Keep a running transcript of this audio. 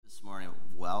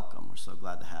so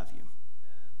glad to have you.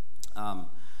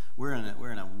 We're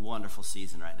in a wonderful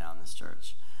season right now in this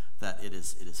church. That it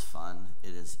is fun.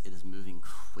 It is moving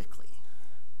quickly.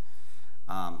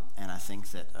 And I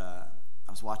think that I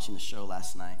was watching the show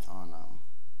last night on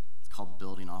it's called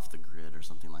Building Off the Grid or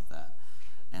something like that.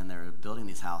 And they're building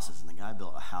these houses, and the guy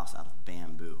built a house out of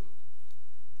bamboo.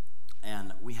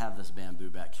 And we have this bamboo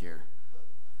back here,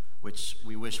 which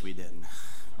we wish we didn't,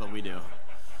 but we do.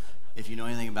 If you know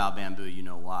anything about bamboo, you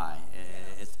know why.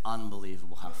 It's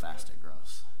unbelievable how fast it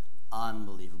grows.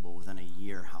 Unbelievable. Within a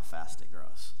year, how fast it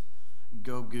grows.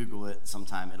 Go Google it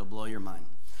sometime. It'll blow your mind.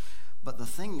 But the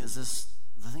thing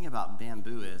about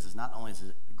bamboo is not only does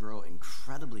it grow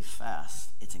incredibly fast,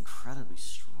 it's incredibly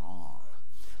strong.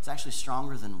 It's actually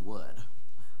stronger than wood.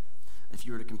 If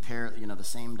you were to compare, the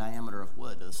same diameter of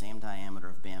wood to the same diameter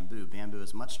of bamboo, bamboo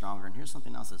is much stronger. And here's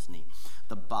something else that's neat.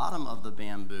 The bottom of the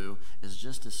bamboo is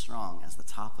just as strong as the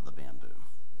top of the bamboo.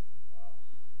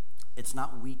 It's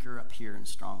not weaker up here and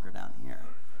stronger down here.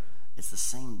 It's the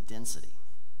same density.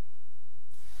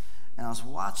 And I was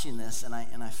watching this, and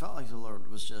I felt like the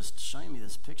Lord was just showing me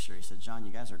this picture. He said, John,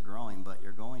 you guys are growing, but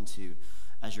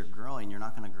as you're growing, you're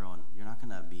not going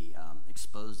to be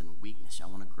exposed in weakness. I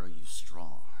want to grow you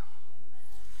strong.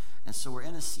 And so we're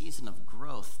in a season of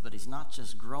growth, but he's not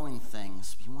just growing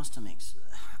things. He wants to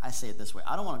I say it this way,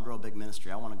 I don't want to grow a big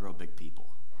ministry. I want to grow big people.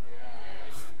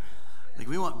 Like,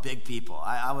 we want big people.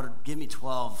 I would give me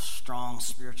 12 strong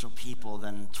spiritual people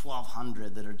than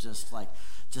 1,200 that are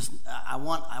I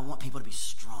want people to be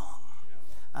strong.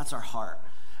 That's our heart.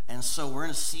 And so we're in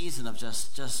a season of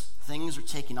just things are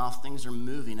taking off, things are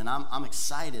moving, and I'm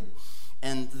excited.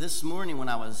 And this morning when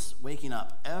I was waking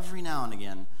up, every now and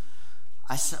again,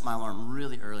 I set my alarm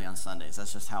really early on Sundays.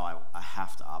 That's just how I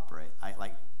have to operate. I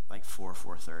like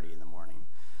 4:30 in the morning.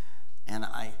 And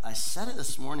I set it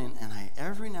this morning, and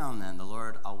every now and then, the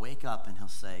Lord, I'll wake up, and he'll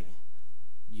say,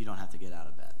 you don't have to get out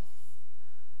of bed.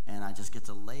 And I just get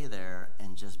to lay there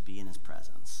and just be in his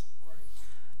presence.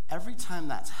 Every time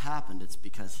that's happened, it's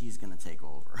because he's going to take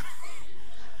over.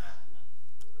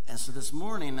 And so this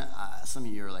morning, some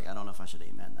of you are like, I don't know if I should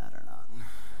amen that or not.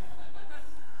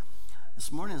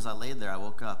 This morning as I laid there, I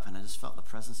woke up, and I just felt the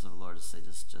presence of the Lord to say,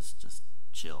 just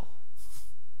chill.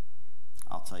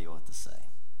 I'll tell you what to say.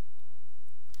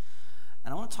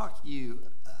 And I want to talk to you,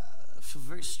 I feel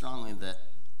very strongly that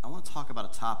I want to talk about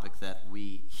a topic that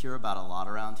we hear about a lot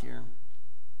around here.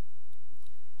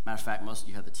 Matter of fact, most of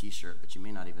you have the t-shirt, but you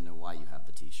may not even know why you have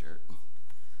the t-shirt.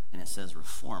 And it says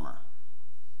Reformer.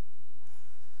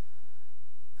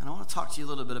 And I want to talk to you a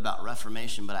little bit about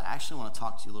Reformation, but I actually want to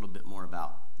talk to you a little bit more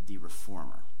about the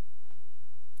Reformer.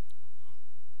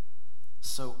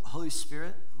 So, Holy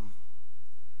Spirit,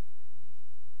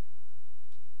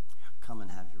 come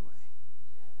and have your way.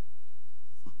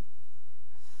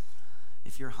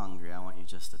 If you're hungry, I want you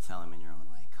just to tell him in your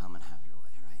own way, come and have your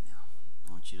way right now.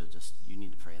 I want you to you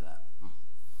need to pray that.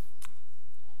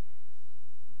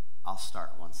 I'll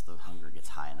start once the hunger gets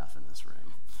high enough in this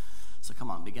room. So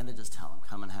come on, begin to just tell him,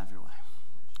 come and have your way.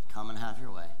 Come and have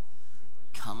your way.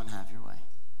 Come and have your way.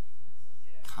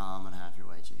 Come and have your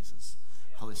way, Jesus.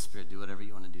 Holy Spirit, do whatever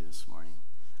you want to do this morning.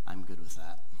 I'm good with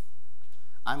that.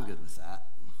 I'm good with that.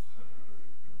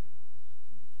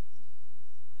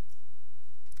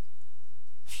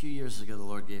 A few years ago, the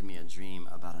Lord gave me a dream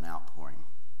about an outpouring.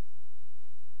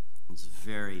 It's a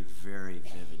very, very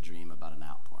vivid dream about an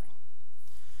outpouring.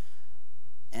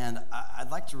 And I'd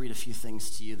like to read a few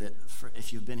things to you that,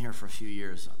 if you've been here for a few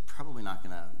years, I'm probably not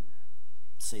going to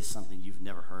say something you've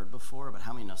never heard before, but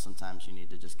how many know sometimes you need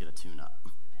to just get a tune-up?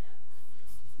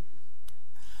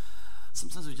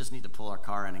 Sometimes we just need to pull our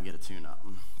car in and get a tune-up.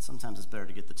 Sometimes it's better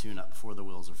to get the tune-up before the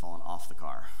wheels are falling off the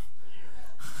car.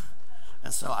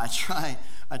 And so I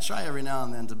try every now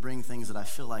and then to bring things that I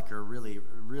feel like are really,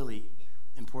 really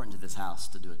important to this house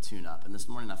to do a tune-up. And this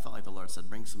morning I felt like the Lord said,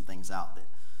 bring some things out that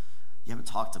you haven't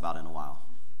talked about in a while.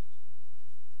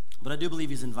 But I do believe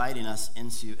he's inviting us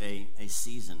into a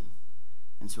season,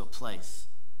 into a place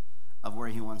of where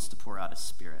he wants to pour out his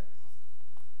Spirit.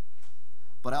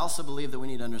 But I also believe that we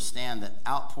need to understand that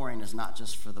outpouring is not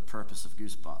just for the purpose of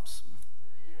goosebumps.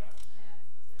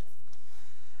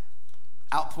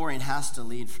 Outpouring has to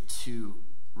lead to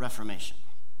reformation.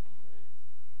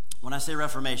 When I say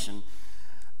reformation,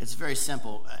 it's very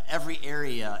simple. Every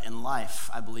area in life,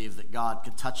 I believe that God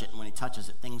could touch it, and when he touches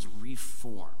it, things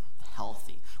reform,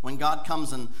 healthy. When God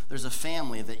comes and there's a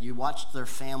family that you watch their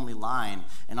family line,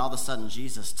 and all of a sudden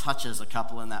Jesus touches a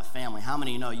couple in that family. How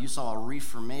many of you know you saw a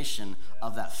reformation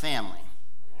of that family?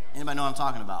 Anybody know what I'm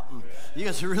talking about? You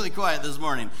guys are really quiet this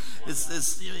morning.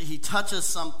 He touches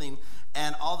something,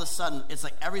 and all of a sudden, it's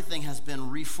like everything has been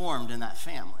reformed in that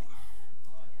family.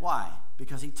 Why?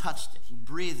 Because he touched it. He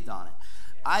breathed on it.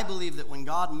 I believe that when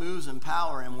God moves in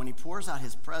power and when he pours out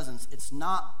his presence, it's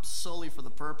not solely for the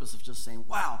purpose of just saying,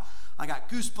 wow, I got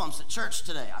goosebumps at church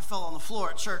today. I fell on the floor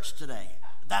at church today.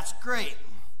 That's great.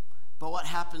 But what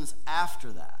happens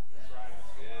after that?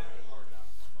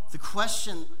 The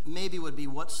question maybe would be,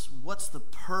 what's the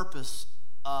purpose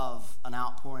of an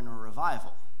outpouring or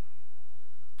revival?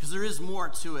 Because there is more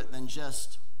to it than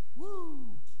just woo.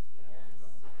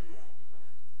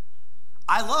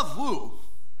 I love woo.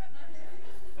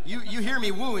 You hear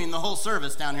me wooing the whole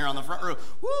service down here on the front row.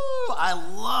 Woo! I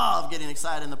love getting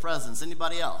excited in the presence.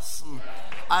 Anybody else?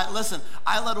 Listen,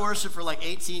 I led worship for like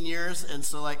 18 years, and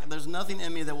so like there's nothing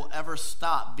in me that will ever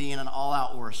stop being an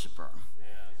all-out worshiper.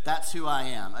 That's who I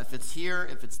am. If it's here,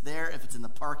 if it's there, if it's in the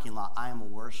parking lot, I am a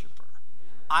worshiper.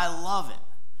 I love it.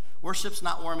 Worship's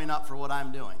not warming up for what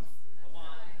I'm doing.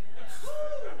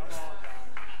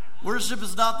 Worship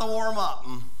is not the warm-up.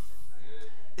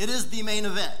 It is the main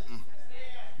event.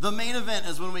 The main event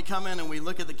is when we come in and we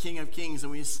look at the King of Kings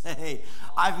and we say,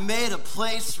 I've made a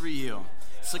place for you.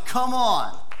 So come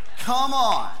on, come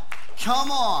on,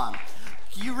 come on.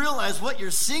 You realize what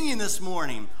you're singing this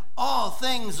morning. All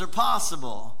things are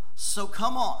possible. So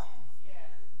come on.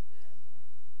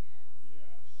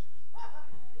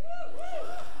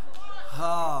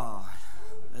 Oh,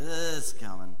 it's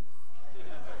coming.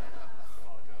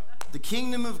 The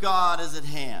kingdom of God is at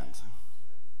hand.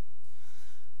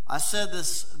 I said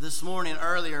this morning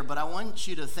earlier, but I want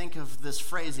you to think of this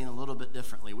phrasing a little bit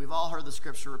differently. We've all heard the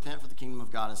scripture, repent for the kingdom of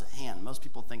God is at hand. Most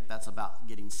people think that's about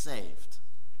getting saved.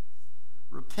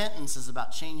 Repentance is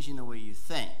about changing the way you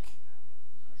think.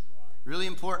 Really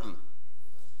important.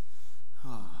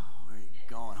 Oh, where are you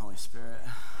going, Holy Spirit?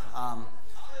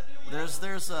 There's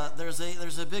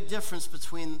a big difference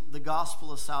between the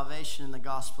gospel of salvation and the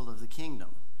gospel of the kingdom.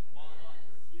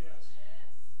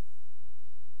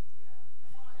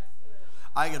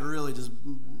 I could really just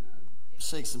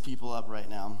shake some people up right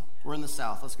now. We're in the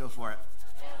South. Let's go for it.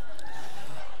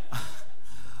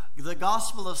 The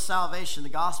gospel of salvation, the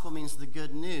gospel means the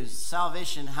good news.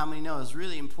 Salvation, how many know, is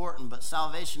really important, but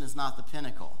salvation is not the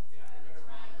pinnacle.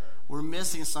 We're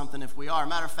missing something if we are.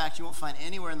 Matter of fact, you won't find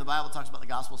anywhere in the Bible that talks about the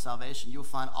gospel of salvation. You'll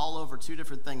find all over two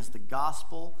different things. The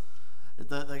gospel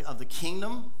of the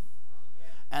kingdom,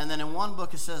 and then in one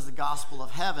book it says the gospel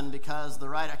of heaven, because the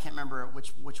writer, I can't remember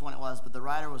which one it was, but the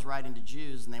writer was writing to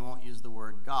Jews and they won't use the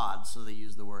word God, so they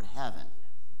use the word heaven.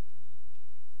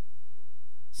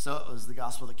 So it was the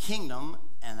gospel of the kingdom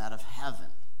and that of heaven.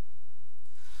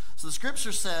 So the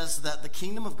scripture says that the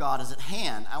kingdom of God is at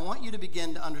hand. I want you to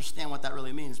begin to understand what that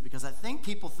really means, because I think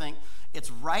people think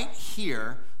it's right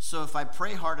here, so if I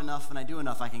pray hard enough and I do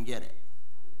enough, I can get it.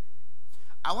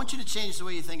 I want you to change the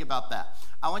way you think about that.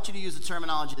 I want you to use the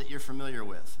terminology that you're familiar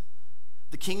with.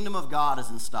 The kingdom of God is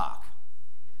in stock.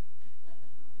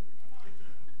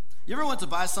 You ever went to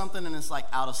buy something and it's like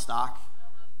out of stock?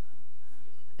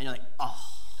 And you're like, oh,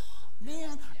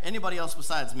 man. Anybody else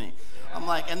besides me? I'm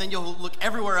like, and then you'll look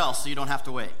everywhere else so you don't have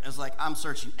to wait. It's like, I'm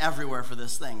searching everywhere for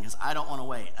this thing because I don't want to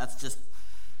wait. That's just,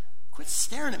 quit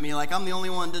staring at me like I'm the only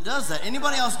one that does that.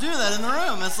 Anybody else do that in the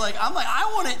room? It's like, I'm like,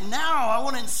 I want it now. I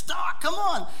want it in stock. Come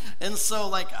on. And so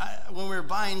like when we were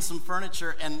buying some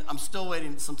furniture, and I'm still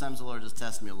waiting, sometimes the Lord just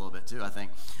tests me a little bit too, I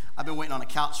think. I've been waiting on a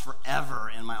couch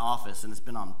forever in my office, and it's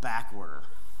been on back order.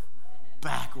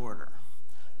 Back order.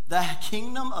 The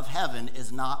kingdom of heaven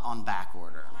is not on back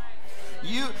order.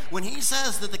 When he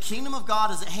says that the kingdom of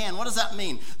God is at hand, what does that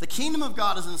mean? The kingdom of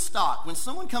God is in stock. When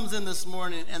someone comes in this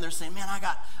morning and they're saying, man, I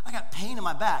got pain in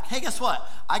my back. Hey, guess what?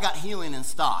 I got healing in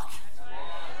stock.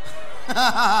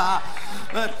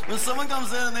 But when someone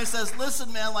comes in and they says,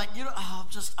 listen, man, like,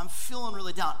 I'm feeling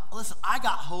really down. Listen, I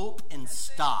got hope in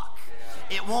stock.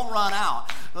 It won't run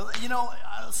out.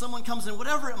 Someone comes in,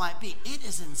 whatever it might be, it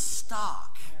is in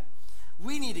stock.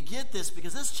 We need to get this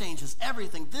because this changes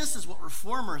everything. This is what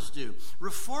reformers do.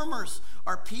 Reformers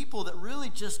are people that really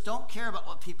just don't care about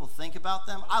what people think about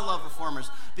them. I love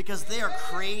reformers because they are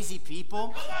crazy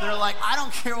people. They're like, I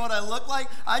don't care what I look like.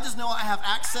 I just know I have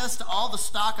access to all the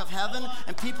stock of heaven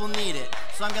and people need it.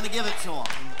 So I'm going to give it to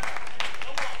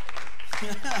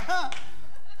them.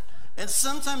 And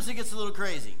sometimes it gets a little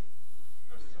crazy.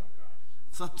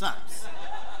 Sometimes.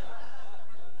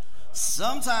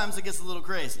 Sometimes it gets a little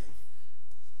crazy.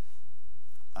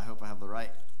 I hope I have the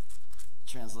right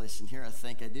translation here. I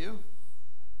think I do.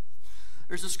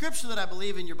 There's a scripture that I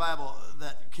believe in your Bible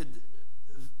that could,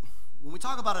 when we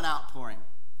talk about an outpouring,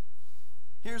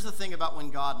 Here's the thing about when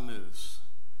God moves.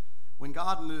 When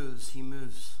God moves, he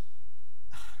moves.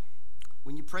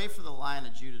 When you pray for the Lion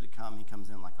of Judah to come, he comes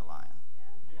in like a lion.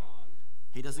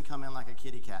 He doesn't come in like a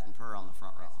kitty cat and purr on the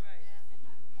front row.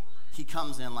 He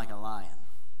comes in like a lion.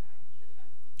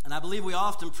 And I believe we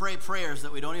often pray prayers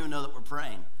that we don't even know that we're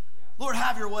praying. Lord,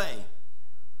 have your way.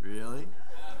 Really?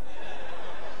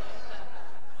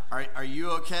 Are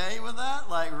you okay with that?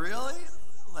 Like, really?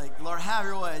 Like, Lord, have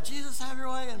your way. Jesus, have your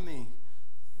way in me.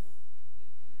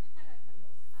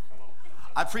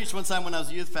 I preached one time when I was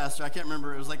a youth pastor. I can't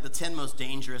remember. It was like the 10 most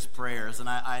dangerous prayers. And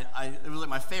it was like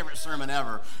my favorite sermon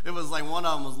ever. It was like one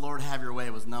of them was, Lord, have your way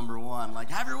was number one. Like,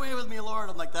 have your way with me, Lord.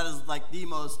 I'm like, that is like the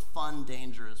most fun,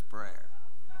 dangerous prayer.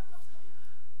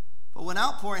 But when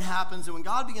outpouring happens and when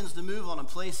God begins to move on a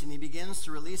place and he begins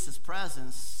to release his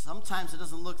presence, sometimes it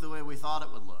doesn't look the way we thought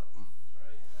it would look.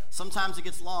 Sometimes it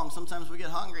gets long. Sometimes we get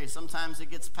hungry. Sometimes it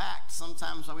gets packed.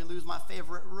 Sometimes we lose my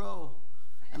favorite row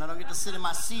and I don't get to sit in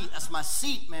my seat. That's my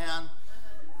seat, man.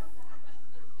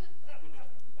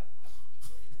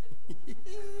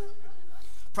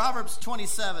 Proverbs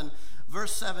 27,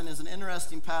 verse 7 is an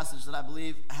interesting passage that I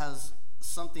believe has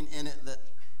something in it that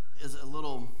is a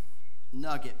little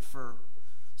nugget for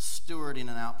stewarding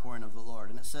an outpouring of the Lord.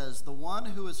 And it says, the one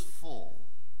who is full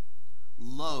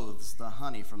loathes the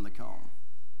honey from the comb,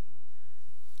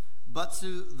 but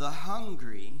to the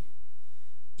hungry,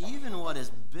 even what is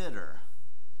bitter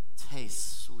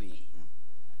tastes sweet.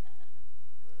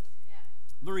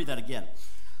 Let me read that again.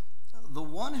 The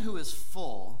one who is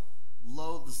full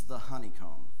loathes the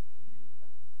honeycomb,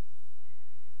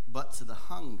 but to the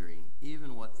hungry,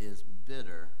 even what is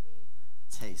bitter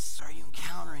tastes. Are you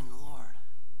encountering the Lord?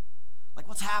 Like,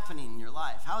 what's happening in your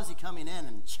life? How is he coming in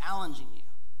and challenging you?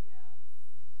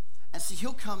 Yeah. And see,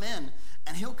 he'll come in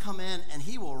and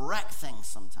he will wreck things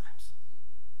sometimes.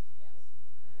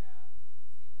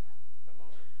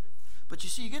 But you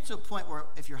see, you get to a point where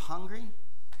if you're hungry,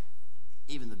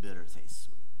 even the bitter tastes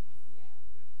sweet.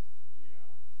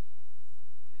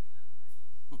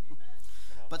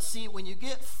 But see, when you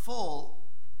get full,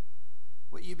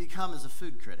 what you become is a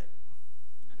food critic.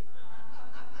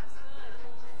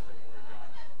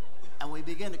 And we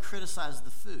begin to criticize the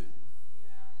food.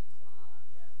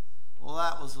 Well,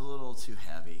 that was a little too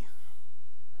heavy.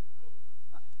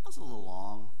 That was a little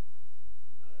long.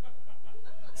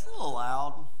 It's a little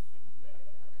loud.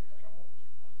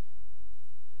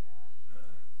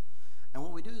 And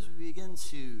what we do is we begin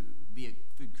to be a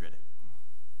food critic.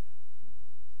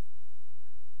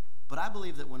 But I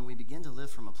believe that when we begin to live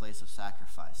from a place of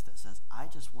sacrifice that says, I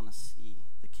just want to see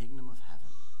the kingdom of heaven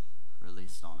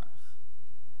released on earth.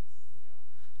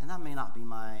 And that may not be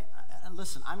and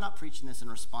listen, I'm not preaching this in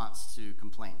response to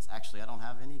complaints. Actually, I don't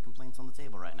have any complaints on the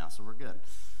table right now, so we're good.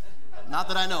 Not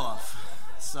that I know of.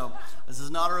 So this is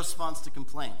not a response to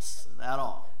complaints at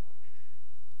all.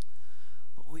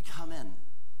 But when we come in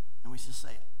and we just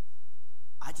say,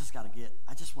 I just want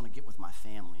to get with my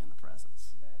family in the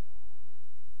presence.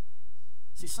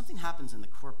 See, something happens in the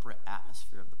corporate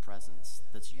atmosphere of the presence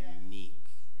that's unique.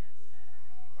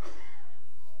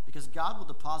 Because God will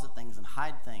deposit things and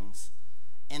hide things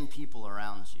in people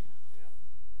around you. Yeah.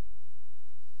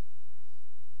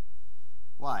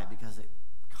 Why? Because it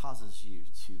causes you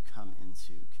to come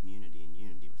into community and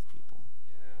unity with people.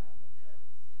 Yeah.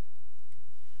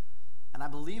 And I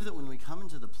believe that when we come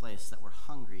into the place that we're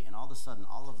hungry and all of a sudden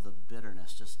all of the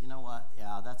bitterness just, you know what?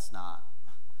 Yeah, that's not,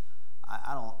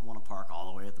 I don't want to park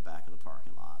all the way at the back of the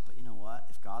parking lot. But you know what?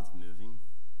 If God's moving,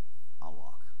 I'll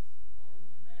walk.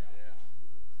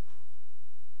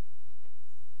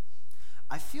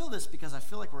 I feel this because I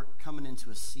feel like we're coming into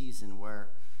a season of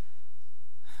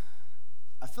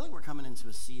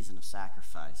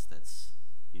sacrifice that's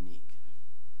unique.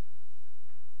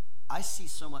 I see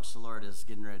so much the Lord is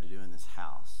getting ready to do in this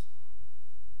house.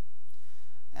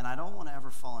 And I don't want to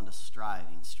ever fall into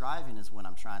striving. Striving is when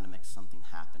I'm trying to make something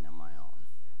happen on my own.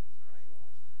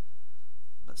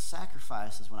 But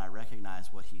sacrifice is when I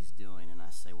recognize what he's doing and I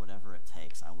say, whatever it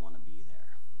takes, I want to be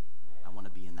there. I want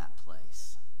to be in that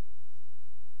place.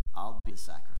 I'll be the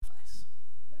sacrifice.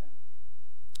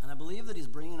 And I believe that he's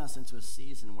bringing us into a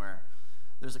season where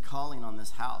there's a calling on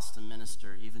this house to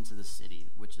minister even to the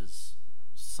city, which is,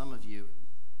 some of you,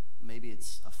 maybe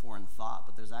it's a foreign thought,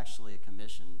 but there's actually a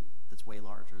commission that's way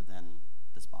larger than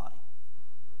this body.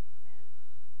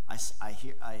 I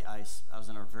was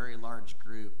in a very large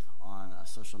group on a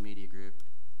social media group,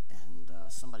 and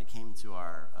somebody came to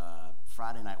our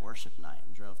Friday night worship night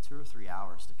and drove 2 or 3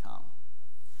 hours to come.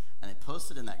 And they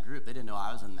posted in that group. They didn't know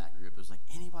I was in that group. It was like,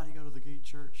 anybody go to the Gate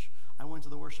Church? I went to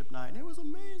the worship night, and it was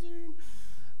amazing.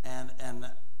 And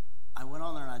I went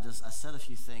on there and I said a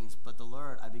few things, but the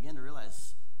Lord, I began to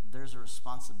realize there's a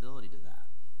responsibility to that.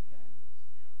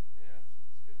 Yeah,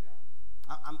 it's good,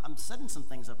 John. I'm setting some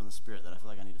things up in the spirit that I feel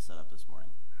like I need to set up this morning.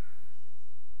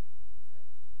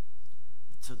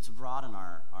 To broaden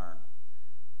our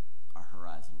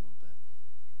horizon a little bit.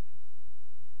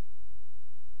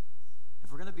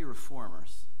 If we're going to be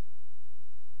reformers,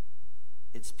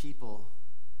 it's people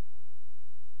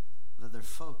that their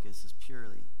focus is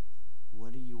purely,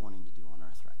 what are you wanting to do on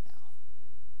earth right now?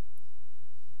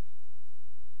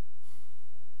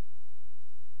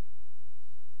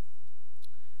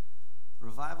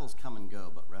 Revivals come and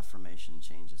go, but reformation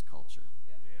changes culture.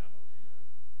 Yeah.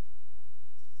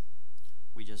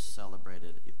 We just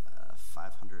celebrated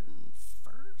 501st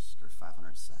or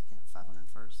 501st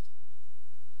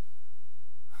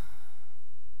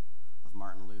of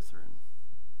Martin Luther and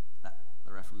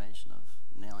the Reformation of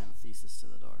nailing the thesis to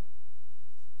the door.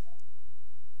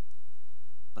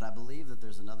 But I believe that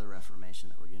there's another Reformation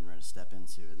that we're getting ready to step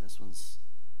into, and this one's,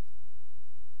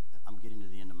 I'm getting to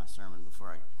the end of my sermon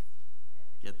before I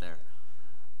get there.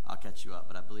 I'll catch you up,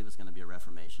 but I believe it's going to be a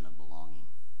Reformation of belonging.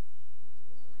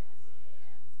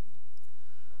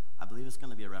 I believe it's going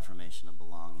to be a reformation of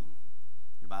belonging.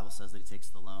 Your Bible says that he takes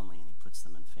the lonely and he puts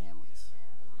them in families.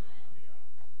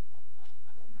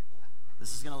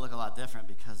 This is going to look a lot different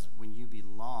because when you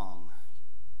belong,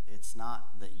 it's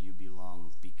not that you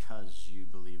belong because you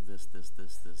believe this.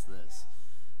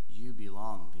 You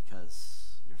belong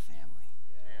because you're family.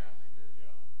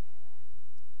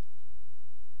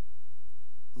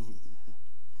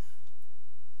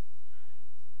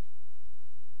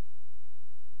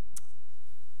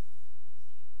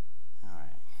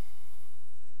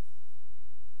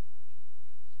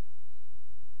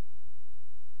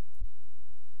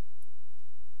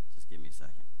 Give me a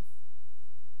second.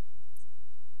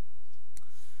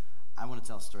 I want to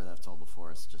tell a story that I've told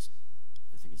before. It's just,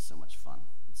 I think it's so much fun.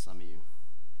 And some of you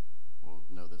will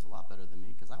know this a lot better than me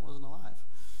because I wasn't alive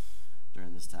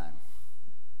during this time.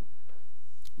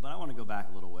 But I want to go back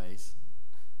a little ways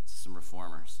to some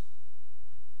reformers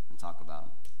and talk about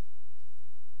them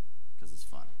because it's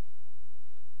fun.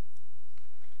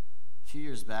 Quite a few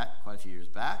years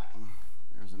back,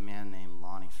 there was a man named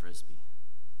Lonnie Frisbee.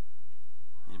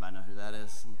 Anybody know who that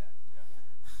is?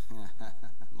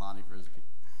 Lonnie Frisbee.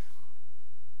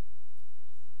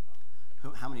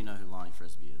 How many know who Lonnie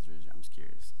Frisbee is? I'm just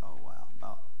curious. Oh, wow.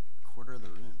 About a quarter of the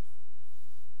room.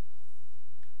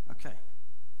 Okay.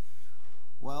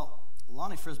 Well,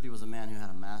 Lonnie Frisbee was a man who had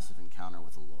a massive encounter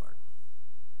with the Lord.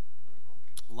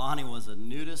 Lonnie was a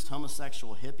nudist,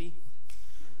 homosexual hippie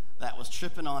that was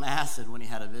tripping on acid when he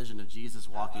had a vision of Jesus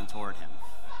walking toward him.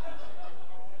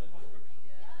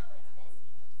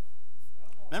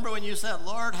 Remember when you said,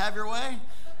 Lord, have your way?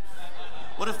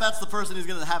 What if that's the person who's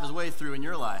going to have his way through in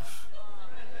your life?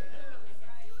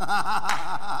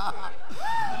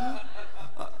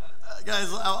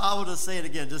 Guys, I will just say it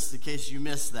again just in case you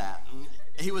missed that.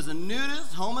 He was a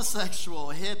nudist,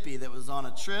 homosexual hippie that was on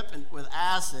a trip with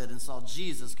acid and saw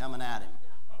Jesus coming at him.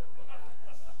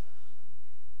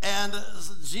 And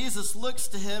Jesus looks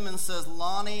to him and says,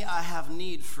 Lonnie, I have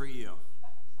need for you.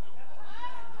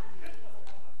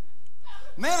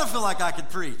 Man, I feel like I could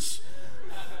preach.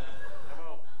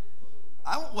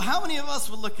 How many of us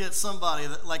would look at somebody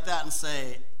like that and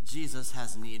say, Jesus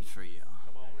has need for you?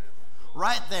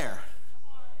 Right there.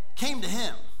 Came to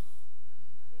him.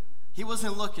 He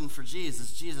wasn't looking for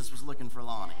Jesus. Jesus was looking for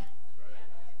Lonnie.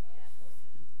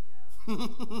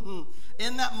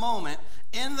 In that moment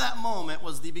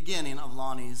was the beginning of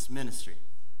Lonnie's ministry.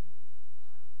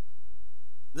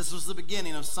 This was the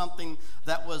beginning of something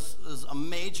that was a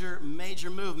major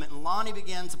movement. And Lonnie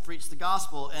began to preach the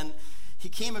gospel. And he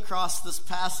came across this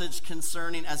passage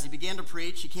concerning, as he began to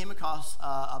preach, he came across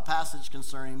a passage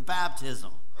concerning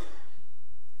baptism.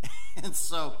 And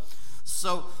so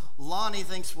Lonnie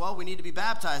thinks, well, we need to be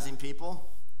baptizing people.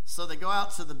 So they go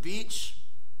out to the beach.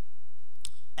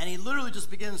 And he literally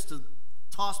just begins to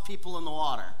toss people in the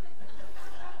water.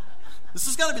 This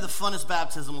has got to be the funnest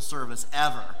baptismal service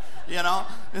ever. You know,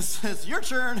 it's your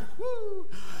turn. Woo!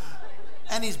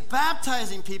 And he's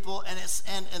baptizing people, and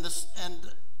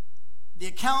the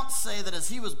accounts say that as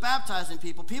he was baptizing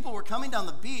people, people were coming down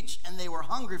the beach and they were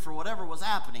hungry for whatever was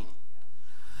happening.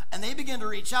 And they began to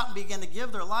reach out and began to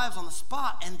give their lives on the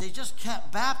spot, and they just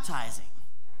kept baptizing.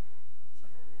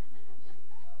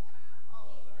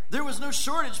 There was no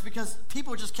shortage because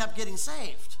people just kept getting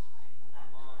saved.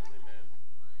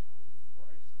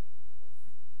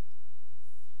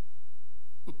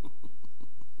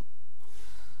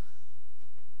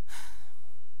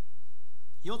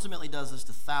 He ultimately does this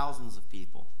to thousands of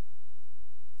people.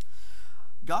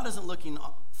 God isn't looking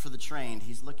for the trained,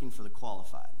 he's looking for the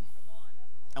qualified.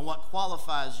 And what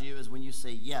qualifies you is when you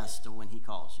say yes to when he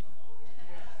calls you.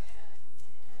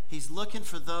 He's looking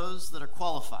for those that are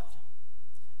qualified.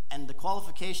 And the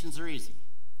qualifications are easy.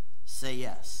 Say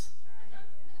yes.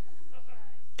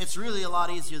 It's really a lot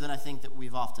easier than I think that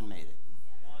we've often made it.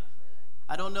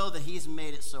 I don't know that he's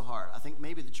made it so hard. I think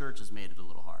maybe the church has made it a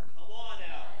little hard. Come on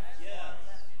now. Yes.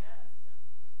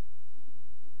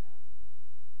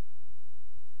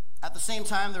 At the same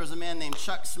time, there was a man named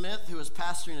Chuck Smith who was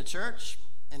pastoring a church,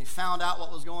 and he found out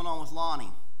what was going on with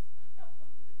Lonnie.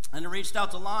 And he reached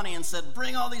out to Lonnie and said,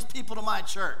 bring all these people to my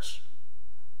church.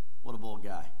 What a bold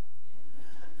guy.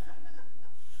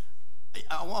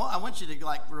 I want you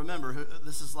to remember,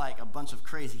 this is like a bunch of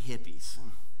crazy hippies.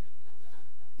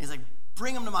 He's like,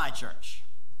 bring them to my church.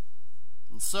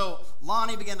 And so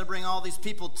Lonnie began to bring all these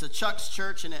people to Chuck's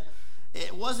church, and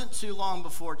it wasn't too long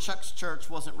before Chuck's church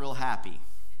wasn't real happy.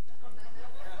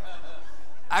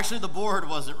 Actually, the board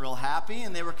wasn't real happy,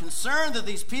 and they were concerned that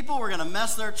these people were going to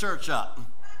mess their church up.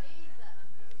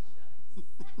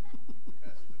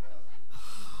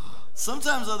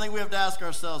 Sometimes I think we have to ask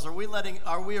ourselves, are we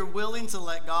willing to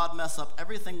let God mess up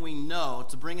everything we know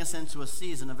to bring us into a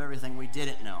season of everything we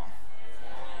didn't know?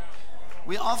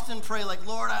 We often pray like,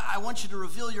 Lord, I want you to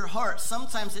reveal your heart.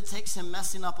 Sometimes it takes him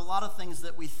messing up a lot of things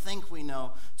that we think we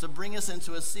know to bring us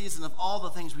into a season of all the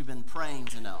things we've been praying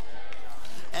to know.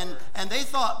 And they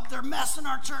thought, they're messing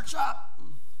our church up.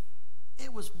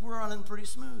 We're running pretty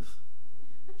smooth.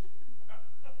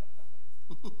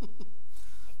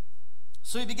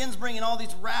 So he begins bringing all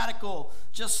these radical,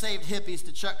 just saved hippies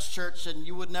to Chuck's church, and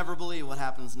you would never believe what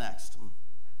happens next.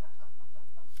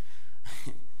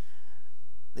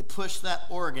 They push that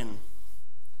organ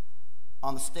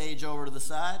on the stage over to the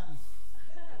side.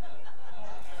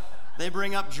 They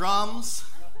bring up drums,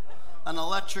 an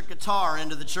electric guitar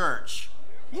into the church.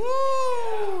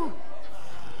 Woo!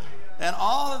 And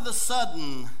all of a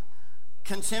sudden,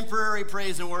 contemporary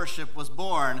praise and worship was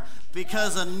born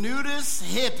because a nudist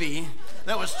hippie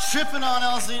that was tripping on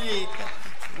LCD,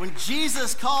 when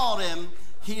Jesus called him,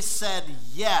 he said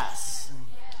yes.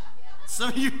 Some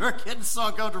of you are getting so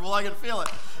uncomfortable, I can feel it.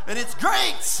 And it's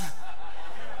great.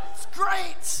 It's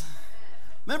great.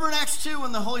 Remember in Acts 2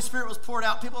 when the Holy Spirit was poured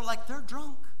out, people are like, they're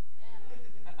drunk.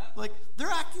 Like, they're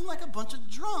acting like a bunch of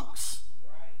drunks.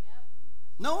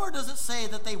 Nowhere does it say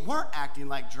that they weren't acting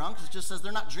like drunks. It just says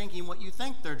they're not drinking what you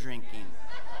think they're drinking.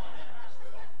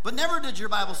 But never did your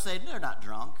Bible say they're not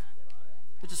drunk.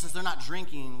 It just says they're not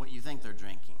drinking what you think they're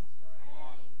drinking.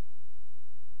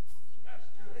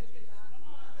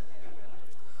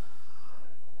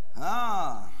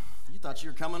 You thought you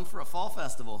were coming for a fall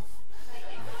festival.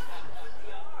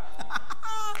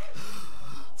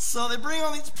 So they bring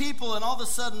all these people, and all of a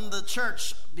sudden the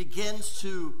church begins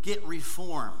to get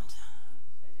reformed.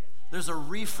 There's a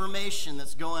reformation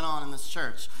that's going on in this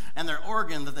church. And their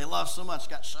organ that they love so much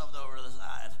got shoved over to the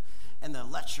side. And the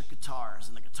electric guitars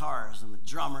and the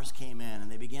drummers came in, and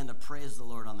they began to praise the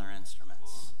Lord on their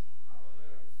instruments.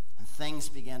 And things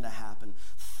began to happen.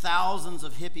 Thousands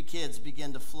of hippie kids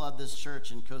began to flood this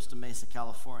church in Costa Mesa,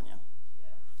 California,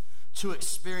 to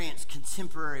experience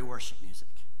contemporary worship music.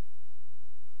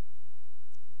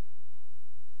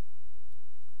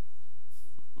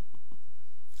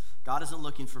 God isn't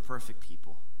looking for perfect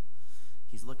people.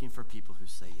 He's looking for people who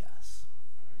say yes.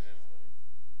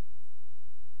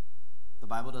 The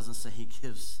Bible doesn't say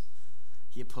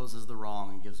he opposes the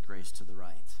wrong and gives grace to the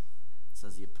right. It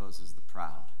says he opposes the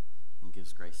proud and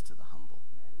gives grace to the humble.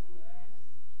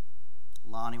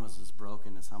 Lonnie was as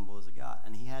broken, as humble as it got,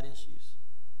 and he had issues.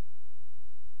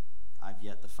 I've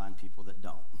yet to find people that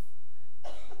don't.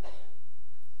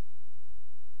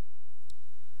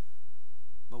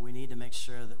 But we need to make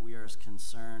sure that we are as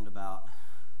concerned about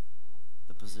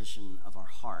the position of our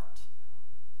heart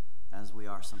as we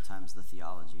are sometimes the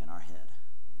theology in our head.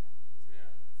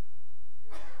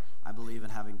 I believe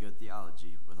in having good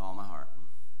theology with all my heart.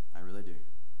 I really do.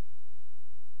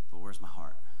 But where's my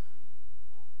heart?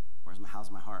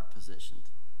 How's my heart positioned?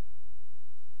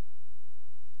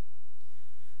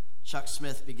 Chuck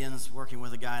Smith begins working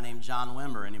with a guy named John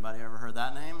Wimber. Anybody ever heard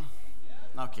that name?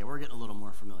 Okay, we're getting a little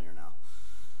more familiar now.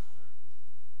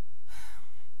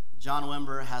 John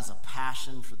Wimber has a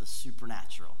passion for the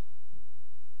supernatural.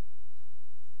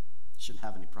 Shouldn't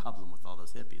have any problem with all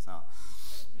those hippies, huh?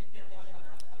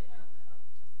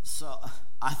 So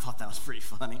I thought that was pretty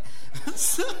funny.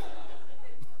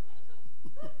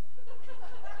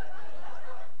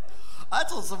 I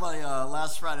told somebody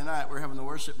last Friday night, we were having the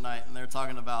worship night, and they were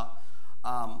talking about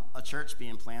a church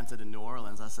being planted in New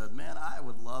Orleans. I said, man, I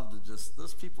would love to just,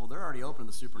 those people, they're already open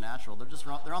to the supernatural.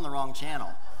 They're on the wrong channel.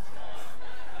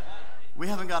 We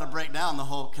haven't got to break down the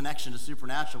whole connection to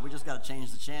supernatural. We just got to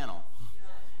change the channel.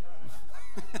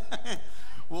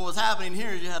 What was happening here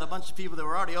is you had a bunch of people that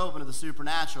were already open to the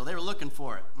supernatural. They were looking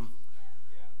for it.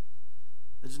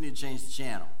 They just need to change the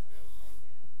channel.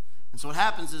 And so what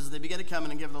happens is they begin to come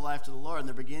in and give their life to the Lord, and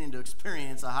they're beginning to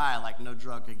experience a high like no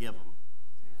drug could give them.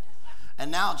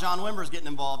 And now John Wimber's getting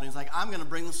involved, and he's like, I'm going to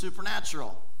bring the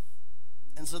supernatural.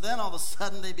 And so then all of a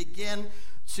sudden they begin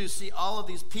to see all of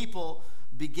these people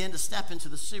begin to step into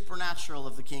the supernatural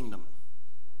of the kingdom.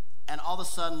 And all of a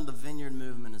sudden the Vineyard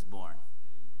movement is born.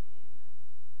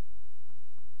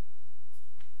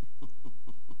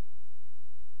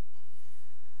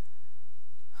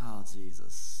 Oh,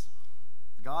 Jesus.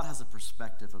 God has a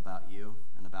perspective about you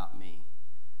and about me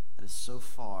that is so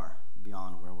far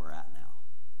beyond where we're at now.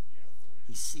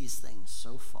 He sees things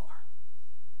so far.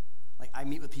 Like, I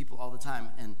meet with people all the time,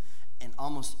 and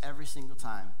almost every single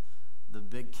time, the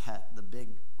big,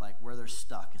 like, where they're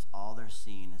stuck is all they're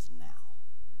seeing is now.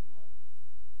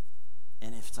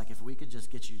 And if we could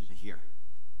just get you to here,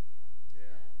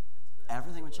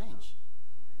 everything would change.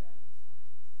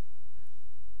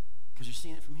 Because you're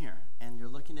seeing it from here, and you're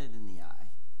looking at it in the eye.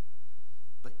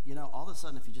 But, all of a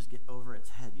sudden, if you just get over its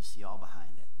head, you see all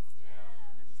behind it.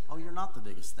 Oh, you're not the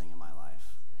biggest thing in my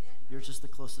life. You're just the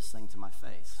closest thing to my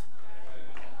face.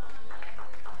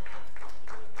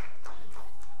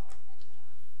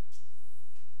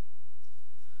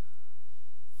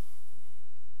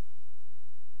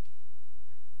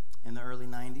 In the early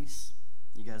 90s,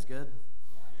 you guys good?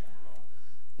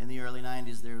 In the early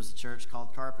 90s, there was a church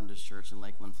called Carpenter's Church in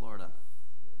Lakeland, Florida.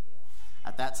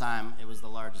 At that time, it was the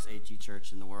largest AG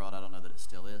church in the world. I don't know that it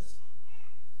still is.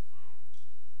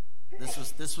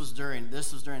 This was during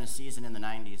a season in the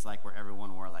 90s, like where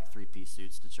everyone wore like 3-piece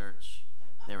suits to church.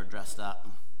 They were dressed up.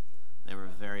 They were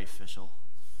very official,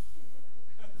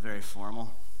 very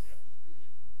formal.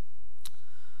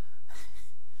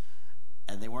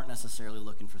 And they weren't necessarily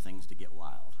looking for things to get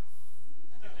wild.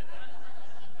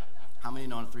 How many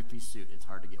know in a 3-piece suit it's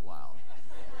hard to get wild?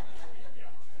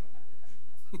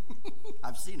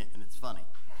 I've seen it, and it's funny.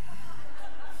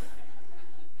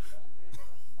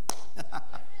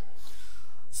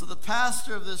 So the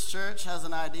pastor of this church has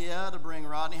an idea to bring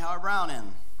Rodney Howard-Browne in.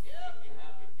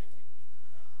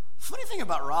 Funny thing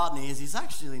about Rodney is he's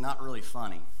actually not really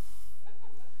funny.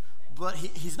 But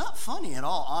he's not funny at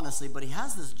all, honestly, but he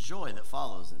has this joy that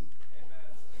follows him.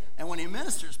 And when he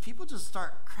ministers, people just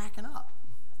start cracking up.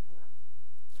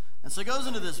 And so he goes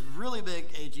into this really big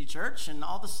AG church, and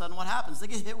all of a sudden what happens? They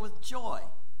get hit with joy.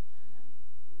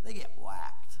 They get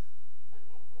whacked.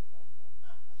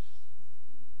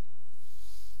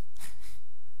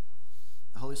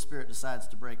 The Holy Spirit decides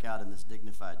to break out in this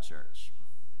dignified church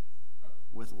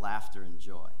with laughter and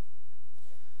joy.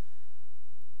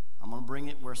 I'm going to bring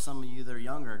it where some of you that are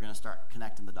younger are going to start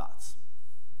connecting the dots.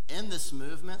 In this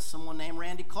movement, someone named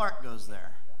Randy Clark goes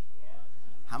there.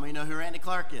 How many know who Randy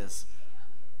Clark is?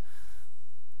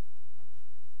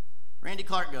 Randy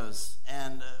Clark goes,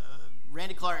 and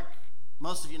Randy Clark,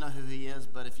 most of you know who he is,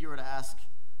 but if you were to ask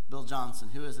Bill Johnson,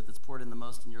 who is it that's poured in the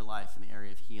most in your life in the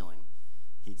area of healing,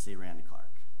 he'd say Randy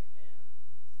Clark.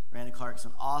 Amen. Randy Clark's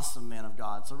an awesome man of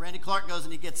God. So Randy Clark goes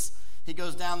and he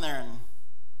goes down there, and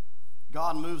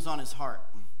God moves on his heart.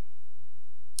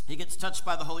 He gets touched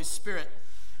by the Holy Spirit,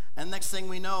 and next thing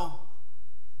we know,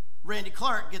 Randy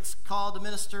Clark gets called to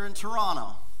minister in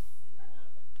Toronto.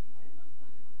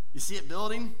 You see it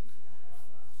building?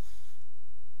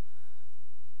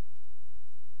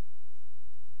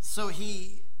 So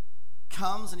he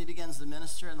comes and he begins to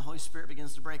minister, and the Holy Spirit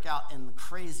begins to break out in the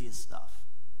craziest stuff.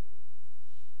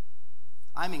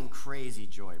 I mean, crazy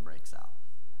joy breaks out.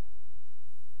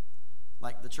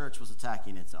 Like the church was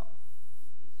attacking its own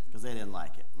because they didn't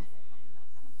like it.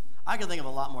 I can think of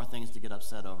a lot more things to get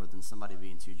upset over than somebody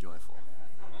being too joyful.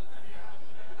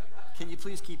 Can you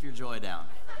please keep your joy down?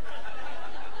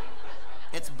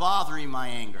 It's bothering my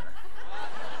anger.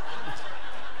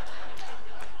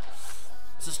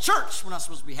 This is church. We're not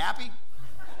supposed to be happy.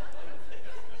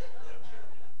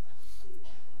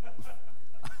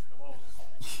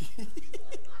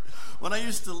 When I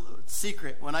used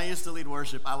to lead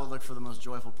worship, I would look for the most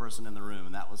joyful person in the room,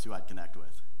 and that was who I'd connect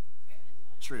with.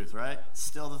 Truth, right?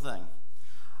 Still the thing.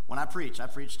 When I preach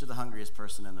to the hungriest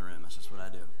person in the room. That's just what I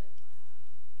do.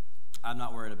 I'm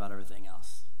not worried about everything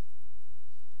else.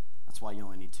 That's why you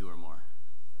only need 2 or more.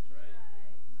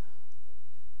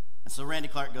 And so Randy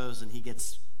Clark goes and he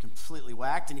gets completely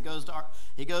whacked, and he goes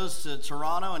to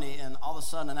Toronto, and all of a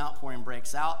sudden an outpouring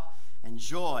breaks out, and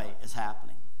joy is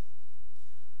happening.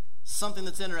 Something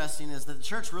that's interesting is that the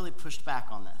church really pushed back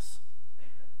on this.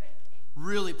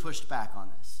 Really pushed back on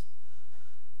this.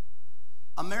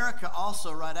 America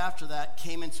also, right after that,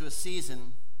 came into a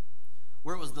season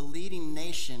where it was the leading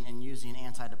nation in using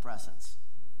antidepressants.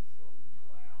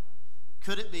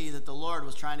 Could it be that the Lord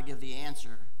was trying to give the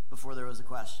answer before there was a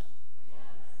question?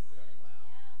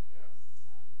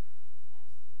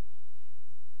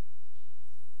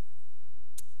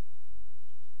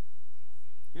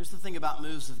 Here's the thing about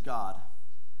moves of God.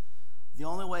 The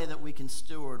only way that we can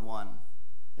steward one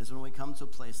is when we come to a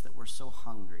place that we're so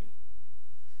hungry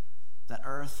that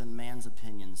earth and man's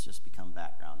opinions just become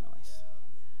background noise.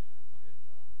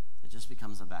 It just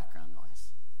becomes a background noise.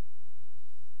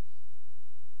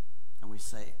 And we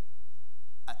say,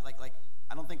 I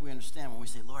don't think we understand when we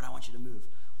say, Lord, I want you to move.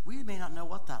 We may not know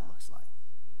what that looks like.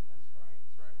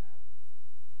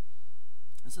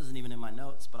 This isn't even in my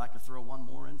notes, but I could throw one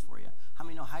more in for you. How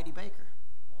many know Heidi Baker?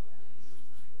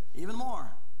 Even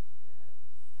more.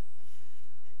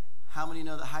 How many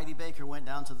know that Heidi Baker went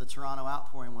down to the Toronto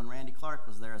outpouring when Randy Clark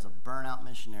was there as a burnout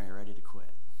missionary ready to quit?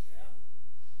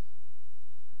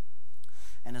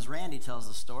 And as Randy tells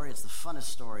the story, it's the funnest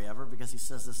story ever because he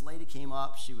says this lady came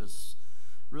up, she was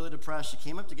really depressed, she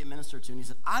came up to get ministered to, and he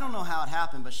said, I don't know how it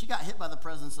happened, but she got hit by the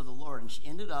presence of the Lord, and she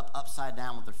ended up upside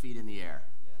down with her feet in the air.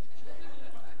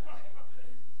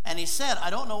 And he said,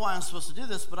 I don't know why I'm supposed to do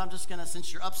this, but I'm just going to,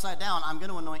 since you're upside down, I'm going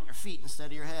to anoint your feet instead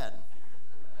of your head.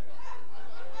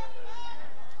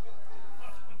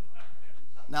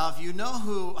 Now, if you know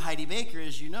who Heidi Baker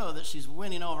is, you know that she's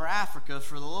winning over Africa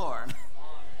for the Lord.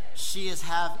 She has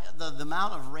had the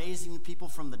amount of raising people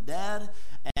from the dead,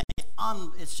 and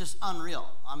it's just unreal.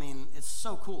 I mean, it's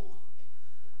so cool.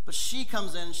 But she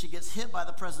comes in and she gets hit by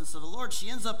the presence of the Lord. She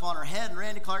ends up on her head, and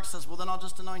Randy Clark says, well, then I'll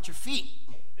just anoint your feet.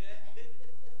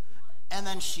 And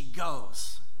then she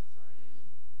goes.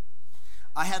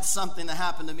 I had something that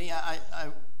happened to me. I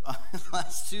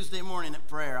last Tuesday morning at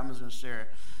prayer, I'm just going to share it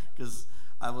because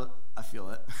I feel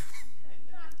it.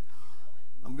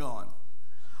 I'm going.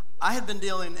 I had been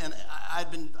dealing, and I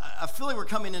feel like we're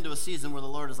coming into a season where the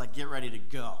Lord is like, get ready to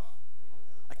go.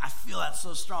 Like, I feel that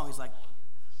so strong. He's like,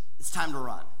 it's time to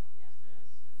run.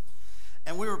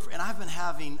 And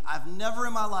I've never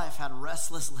in my life had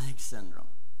restless leg syndrome.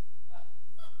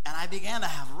 And I began to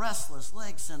have restless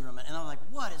leg syndrome. And I was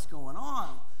like, what is going on?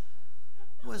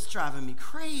 What's driving me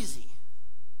crazy?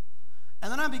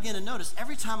 And then I began to notice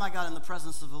every time I got in the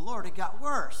presence of the Lord, it got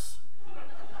worse.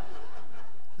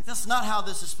 Like, that's not how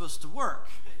this is supposed to work.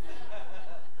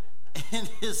 In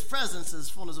his presence is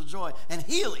fullness of joy and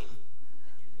healing.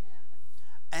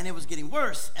 And it was getting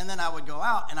worse. And then I would go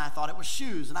out, and I thought it was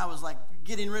shoes. And I was like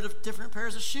getting rid of different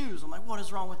pairs of shoes. I'm like, what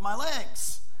is wrong with my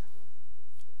legs?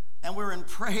 And we were in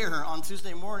prayer on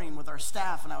Tuesday morning with our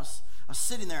staff, and I was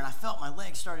sitting there, and I felt my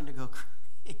legs starting to go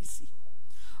crazy.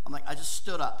 I'm like, I just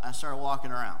stood up. I started walking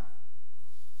around.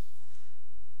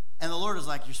 And the Lord was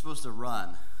like, you're supposed to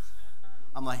run.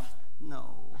 I'm like,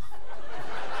 no.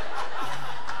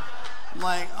 I'm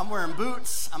like, I'm wearing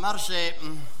boots. I'm out of shape.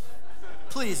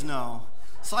 Please, no.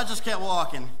 So I just kept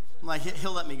walking. I'm like,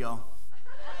 he'll let me go.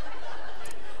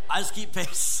 I just keep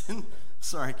pacing.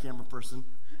 Sorry, camera person.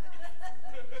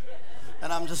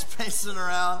 And I'm just pacing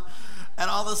around. And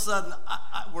all of a sudden,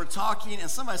 we're talking, and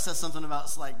somebody says something about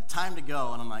it's like time to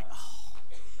go. And I'm like, oh.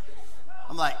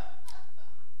 I'm like,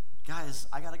 guys,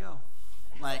 I got to go.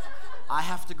 Like, I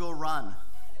have to go run.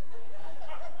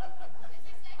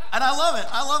 And I love it.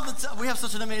 I love we have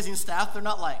such an amazing staff. They're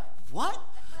not like, what?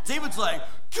 David's like,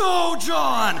 go,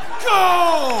 John,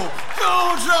 go,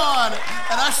 John.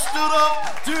 And I stood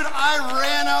up, dude, I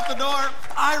ran out the door.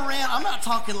 I'm not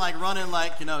talking like running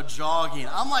like, jogging.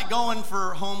 I'm like going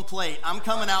for home plate. I'm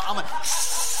coming out, I'm like,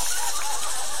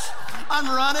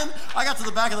 I'm running. I got to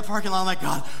the back of the parking lot, I'm like,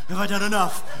 God, have I done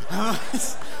enough?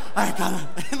 I gotta,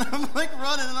 and I'm like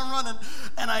running, and I'm running.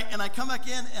 And I come back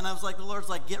in, and I was like, the Lord's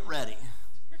like, get ready.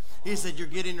 He said, you're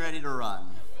getting ready to run.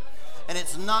 And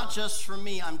it's not just for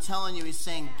me. I'm telling you, he's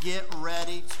saying, get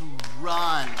ready to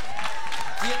run.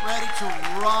 Get ready to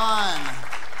run.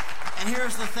 And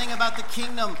here's the thing about the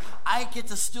kingdom. I get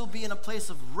to still be in a place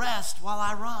of rest while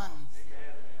I run.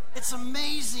 It's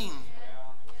amazing.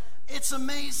 It's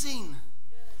amazing.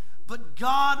 But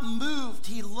God moved.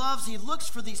 He looks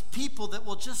for these people that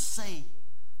will just say,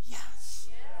 yes.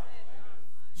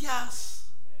 Yes.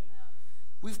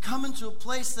 We've come into a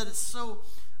place that it's so...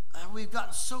 we've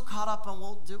gotten so caught up on,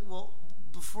 well,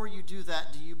 before you do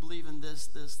that, do you believe in this,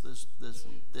 and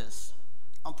this?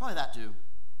 Oh, probably that too.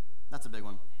 That's a big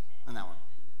one. And that one.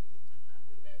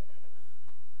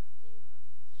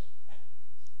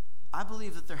 I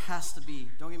believe that there has to be,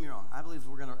 don't get me wrong, I believe if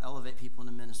we're going to elevate people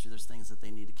into ministry, there's things that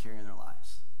they need to carry in their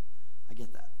lives. I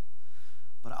get that.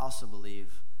 But I also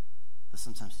believe that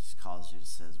sometimes he just calls you and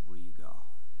says, will you go?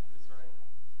 That's right.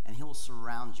 And he will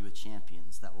surround you with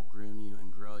champions that will groom you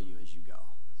and grow you as you go.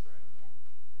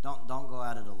 That's right. Don't go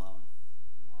at it alone.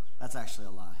 That's actually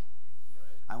a lie.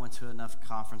 I went to enough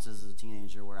conferences as a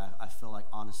teenager where I feel like,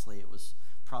 honestly, it was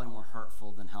probably more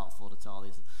hurtful than helpful to tell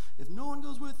these. If no one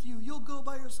goes with you, you'll go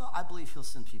by yourself. I believe he'll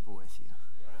send people with you.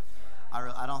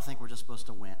 I don't think we're just supposed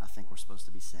to win. I think we're supposed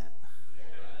to be sent.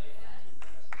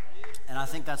 And I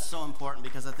think that's so important,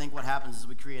 because I think what happens is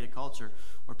we create a culture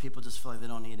where people just feel like they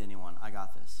don't need anyone. I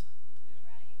got this.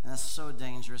 And that's so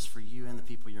dangerous for you and the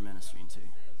people you're ministering to.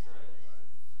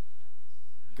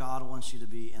 God wants you to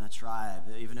be in a tribe,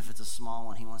 even if it's a small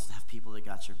one. He wants to have people that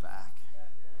got your back.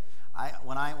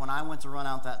 When I went to run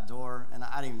out that door, and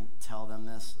I didn't even tell them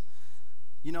this,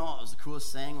 you know what was the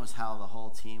coolest thing was how the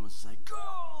whole team was like,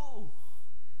 go!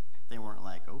 They weren't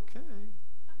like, okay,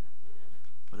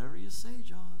 whatever you say,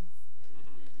 John.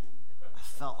 I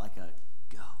felt like a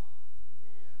go.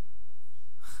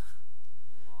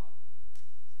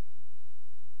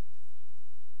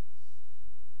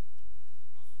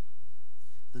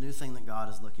 The new thing that God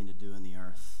is looking to do in the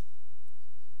earth,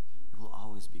 it will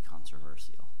always be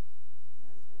controversial,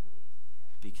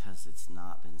 because it's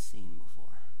not been seen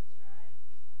before.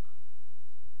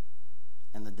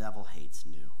 And the devil hates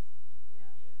new.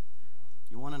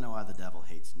 You want to know why the devil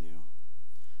hates new?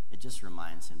 It just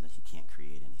reminds him that he can't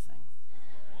create anything.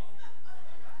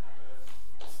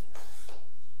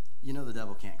 You know the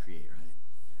devil can't create, right?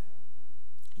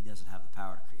 He doesn't have the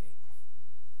power to create.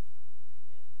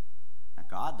 Now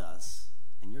God does,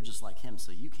 and you're just like him,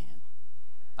 so you can.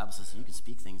 The Bible says you can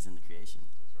speak things into creation.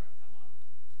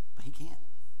 But he can't.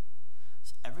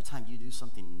 So every time you do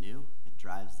something new, it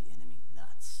drives the enemy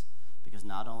nuts. Because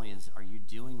not only are you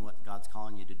doing what God's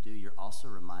calling you to do, you're also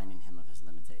reminding him of his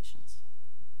limitations.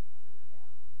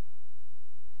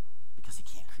 Because he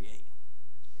can't create.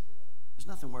 There's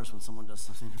nothing worse when someone does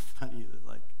something in front of you that,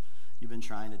 like, you've been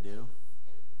trying to do,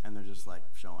 and they're just like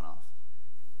showing off.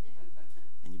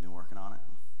 And you've been working on it.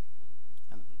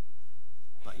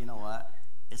 But you know what?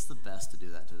 It's the best to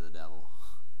do that to the devil.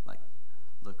 Like,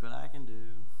 look what I can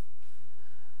do.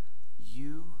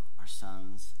 You are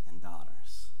sons and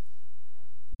daughters.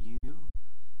 You,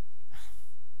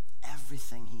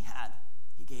 everything he had,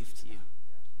 he gave to you.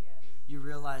 You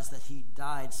realize that he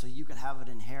died so you could have an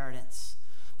inheritance.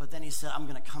 But then he said, I'm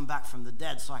going to come back from the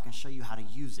dead so I can show you how to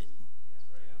use it.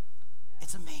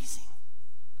 It's amazing.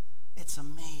 It's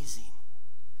amazing.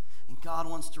 And God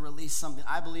wants to release something.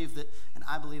 I believe that, and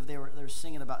I believe they were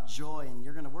singing about joy, and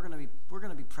we're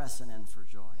gonna be pressing in for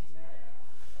joy.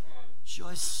 Joy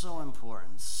is so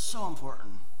important, so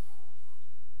important.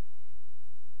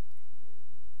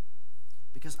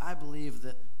 Because I believe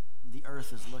that the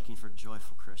earth is looking for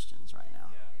joyful Christians right now.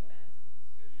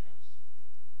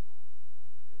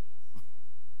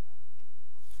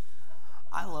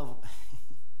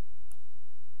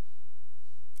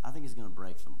 I think he's going to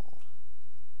break the mold.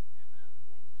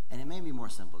 And it may be more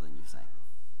simple than you think.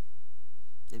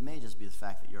 It may just be the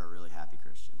fact that you're a really happy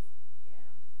Christian.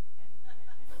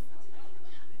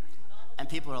 And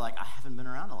people are like, I haven't been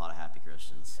around a lot of happy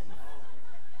Christians.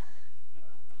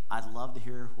 I'd love to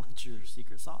hear what your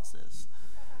secret sauce is,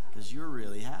 because you're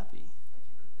really happy.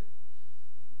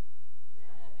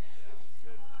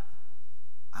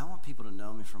 I want people to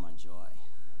know me for my joy.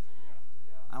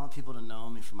 I want people to know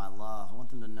me for my love. I want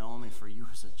them to know me for you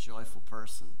as a joyful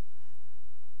person.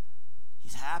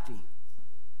 He's happy.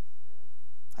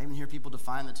 I even hear people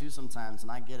define the two sometimes,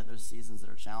 and I get it. There's seasons that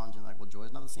are challenging. Like, well, joy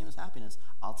is not the same as happiness.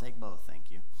 I'll take both, thank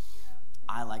you.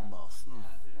 I like both.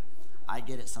 I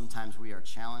get it. Sometimes we are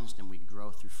challenged and we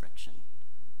grow through friction.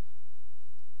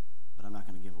 But I'm not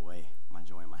going to give away my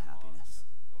joy and my happiness.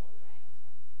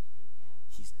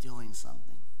 He's doing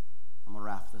something. I'm going to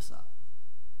wrap this up.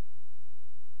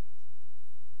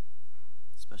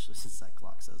 Especially since that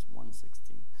clock says 1:16.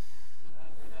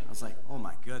 I was like, oh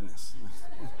my goodness.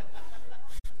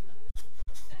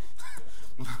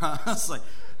 I was like,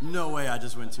 no way I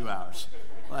just went 2 hours.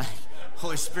 Like,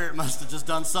 Holy Spirit must have just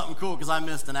done something cool because I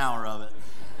missed an hour of it.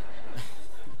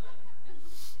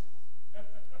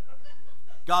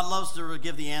 God loves to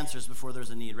give the answers before there's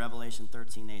a need. Revelation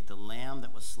 13:8, the Lamb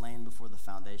that was slain before the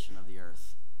foundation of the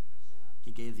earth.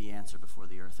 He gave the answer before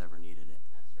the earth ever needed it.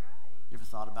 That's right. You ever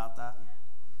thought about that?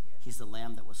 He's the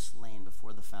Lamb that was slain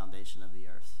before the foundation of the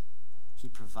earth. He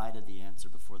provided the answer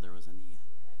before there was a need.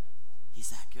 He's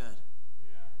that good.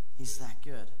 He's that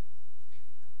good.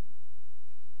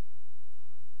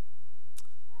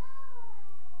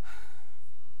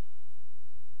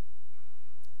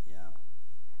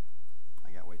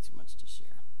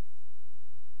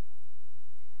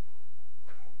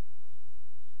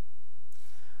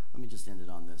 extended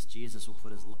on this. Jesus,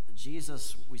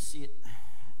 we see it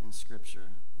in Scripture.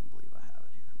 I believe I have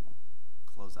it here. We'll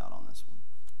close out on this one.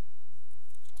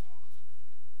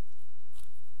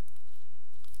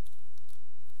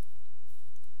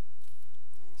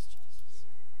 Thanks, Jesus.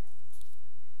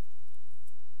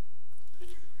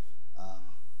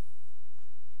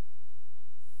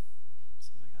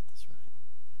 See if I got this right.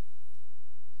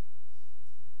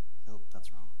 Nope,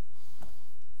 that's wrong.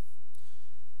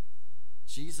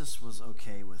 Jesus was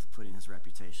okay with putting his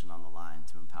reputation on the line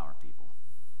to empower people.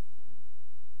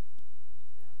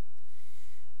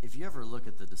 If you ever look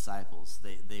at the disciples,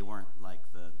 they weren't like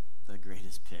the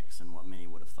greatest picks in what many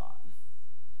would have thought.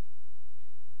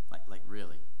 Like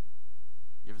really.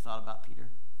 You ever thought about Peter?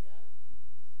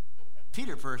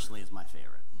 Peter personally is my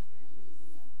favorite.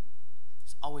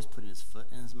 He's always putting his foot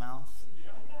in his mouth.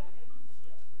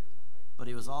 But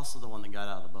he was also the one that got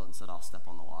out of the boat and said, I'll step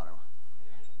on the water.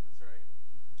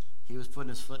 He was putting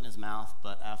his foot in his mouth,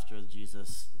 but after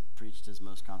Jesus preached his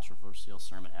most controversial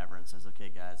sermon ever and says, okay,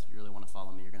 guys, if you really want to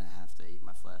follow me, you're going to have to eat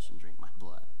my flesh and drink my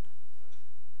blood.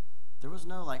 There was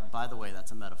no, by the way,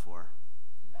 that's a metaphor.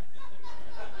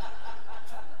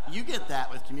 You get that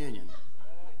with communion.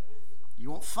 You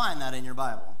won't find that in your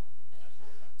Bible.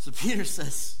 So Peter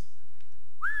says,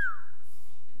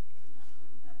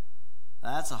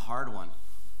 that's a hard one.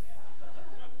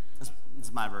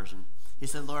 That's my version. He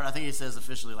said, Lord, I think he says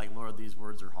officially, Lord, these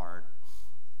words are hard.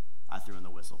 I threw in the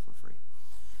whistle for free.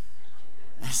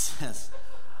 He says,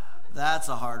 that's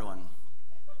a hard one.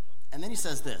 And then he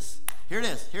says this. Here it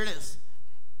is.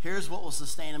 Here's what will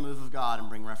sustain a move of God and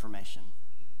bring reformation.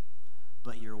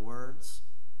 But your words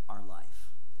are life.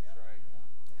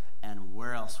 And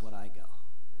where else would I go?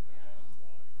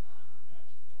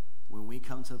 When we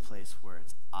come to a place where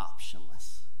it's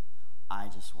optionless, I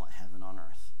just want heaven on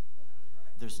earth.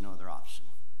 There's no other option.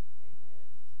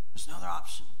 There's no other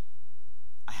option.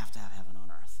 I have to have heaven on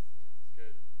earth.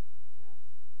 Good.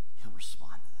 He'll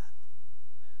respond to that.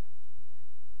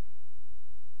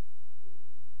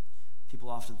 People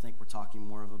often think we're talking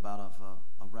more about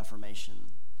a reformation.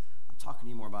 I'm talking to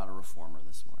you more about a reformer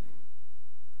this morning.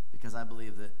 Because I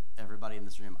believe that everybody in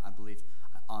this room, I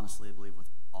honestly believe with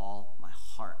all my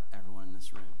heart, everyone in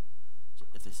this room,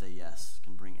 if they say yes,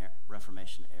 can bring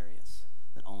reformation to areas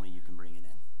that only you can bring it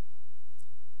in.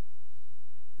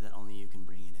 That only you can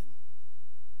bring it in.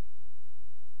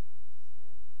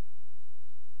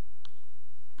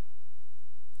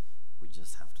 We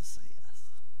just have to say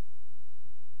yes.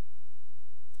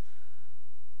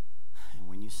 And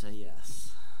when you say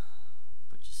yes,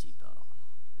 put your seatbelt on.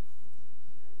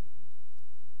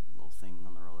 The little thing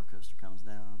on the roller coaster comes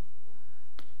down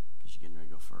because you're getting ready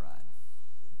to go for a ride.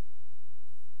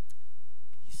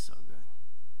 He's so good.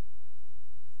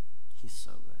 He's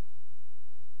so good.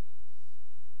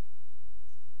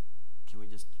 Can we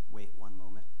just wait one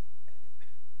moment?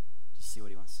 Just see what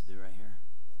he wants to do right here.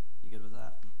 You good with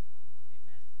that?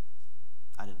 Amen.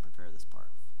 I didn't prepare this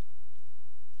part.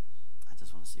 I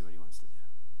just want to see what he wants to do.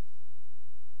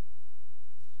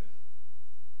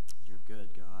 You're good,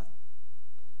 God.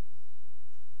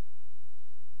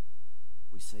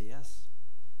 We say yes.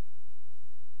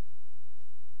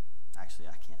 Actually,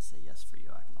 I can't say yes for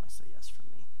you. I can only say yes for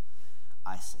me.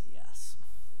 I say yes.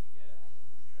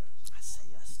 I say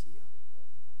yes to you.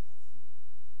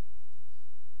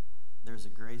 There's a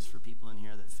grace for people in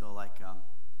here that feel like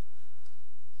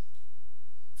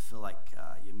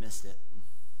you missed it.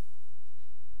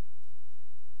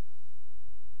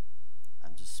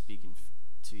 I'm just speaking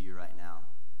to you right now.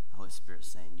 The Holy Spirit's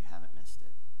saying you haven't missed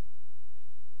it.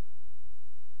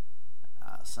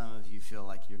 Some of you feel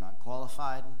like you're not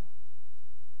qualified,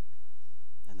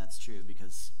 and that's true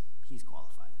because he's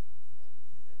qualified.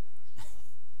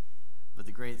 But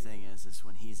the great thing is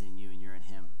when he's in you and you're in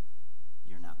him,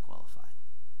 you're not qualified.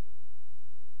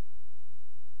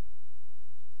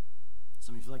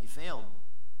 Some of you feel like you failed.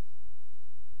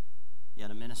 You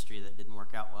had a ministry that didn't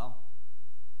work out well.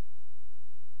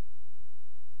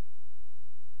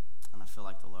 And I feel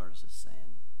like the Lord is just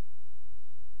saying,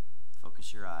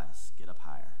 focus your eyes, get up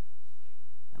higher,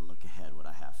 and look ahead what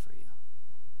I have for you.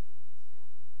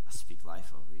 I speak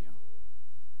life over you.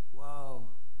 Whoa.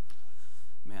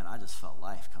 Man, I just felt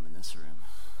life come in this room.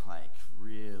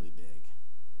 Really big.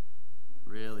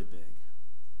 Really big.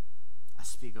 I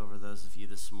speak over those of you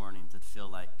this morning that feel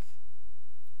like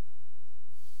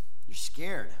you're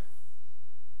scared.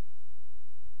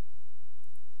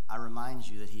 I remind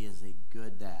you that he is a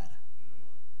good dad.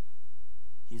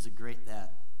 He's a great dad.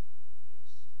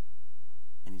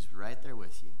 And he's right there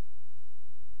with you.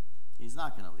 He's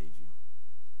not going to leave you.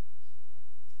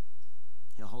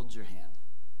 He'll hold your hand.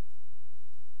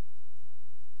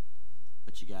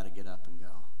 but you got to get up and go.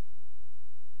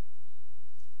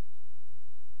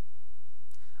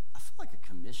 I feel like a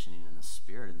commissioning in the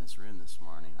spirit in this room this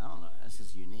morning. I don't know. This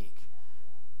is unique.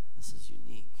 This is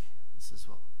unique. This is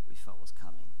what we felt was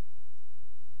coming.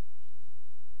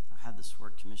 I've had this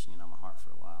word commissioning on my heart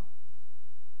for a while.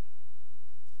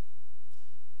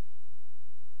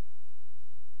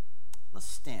 Let's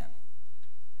stand.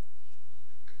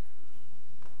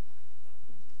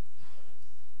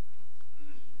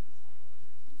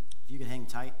 If you could hang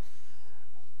tight,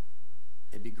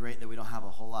 it'd be great that we don't have a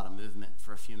whole lot of movement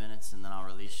for a few minutes, and then I'll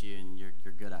release you, and you're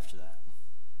good after that.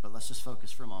 But let's just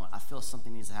focus for a moment. I feel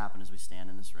something needs to happen as we stand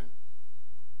in this room.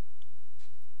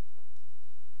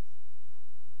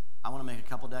 I want to make a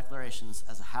couple declarations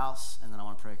as a house, and then I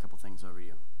want to pray a couple things over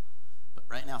you. But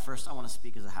right now, first, I want to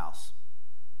speak as a house.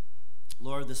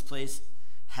 Lord, this place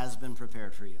has been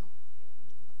prepared for you.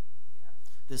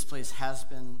 This place has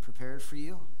been prepared for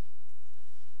you.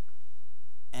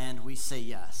 And we say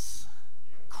yes.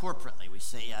 Corporately, we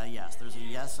say yes. There's a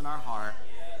yes in our heart.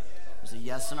 There's a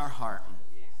yes in our heart.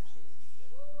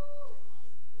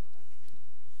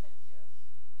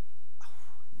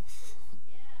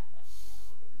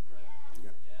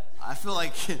 I feel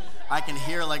like I can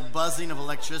hear like buzzing of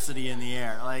electricity in the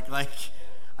air. Like I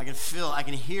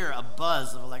can hear a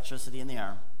buzz of electricity in the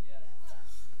air.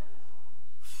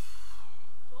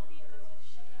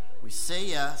 We say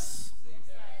yes.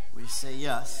 We say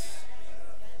yes.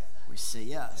 We say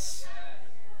yes.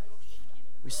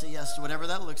 We say yes to whatever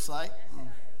that looks like.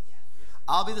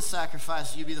 I'll be the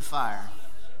sacrifice, you be the fire.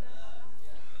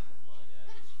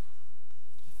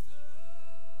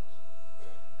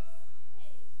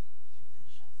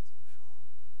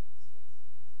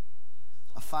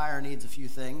 A fire needs a few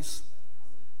things.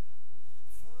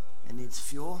 It needs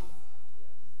fuel.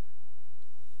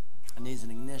 It needs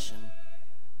an ignition.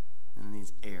 And it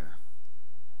needs air.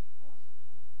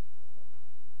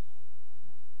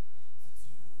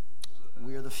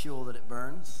 We are the fuel that it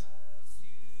burns,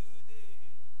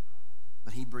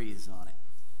 but he breathes on it.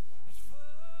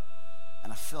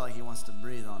 And I feel like he wants to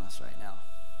breathe on us right now.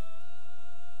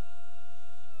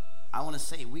 I want to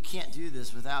say we can't do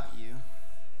this without you.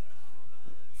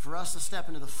 For us to step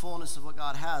into the fullness of what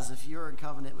God has, if you're in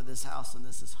covenant with this house and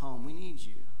this is home, we need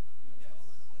you.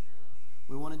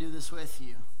 We want to do this with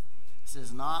you. This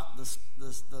is not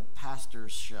the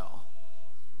pastor's show.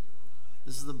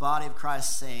 This is the body of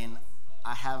Christ saying,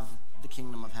 I have the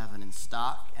kingdom of heaven in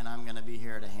stock, and I'm going to be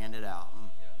here to hand it out.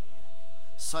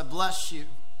 So I bless you,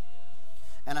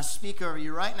 and I speak over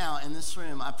you right now in this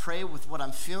room. I pray with what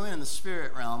I'm feeling in the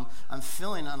spirit realm. I'm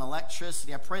feeling an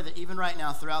electricity. I pray that even right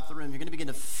now throughout the room, you're going to begin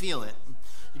to feel it.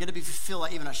 You're going to feel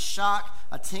like even a shock,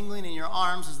 a tingling in your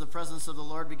arms as the presence of the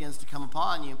Lord begins to come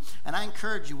upon you. And I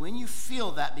encourage you, when you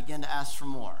feel that, begin to ask for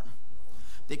more.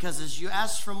 Because as you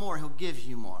ask for more, he'll give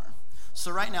you more. So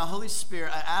right now, Holy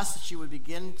Spirit, I ask that you would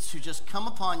begin to just come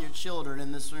upon your children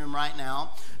in this room right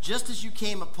now, just as you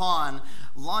came upon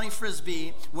Lonnie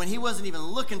Frisbee when he wasn't even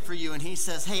looking for you, and he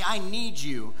says, hey, I need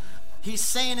you. He's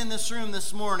saying in this room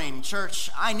this morning, church,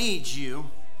 I need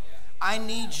you. I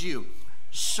need you.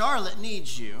 Charlotte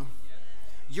needs you.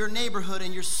 Your neighborhood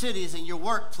and your cities and your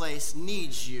workplace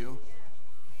needs you.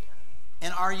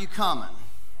 And are you coming?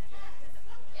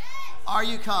 Are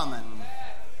you coming?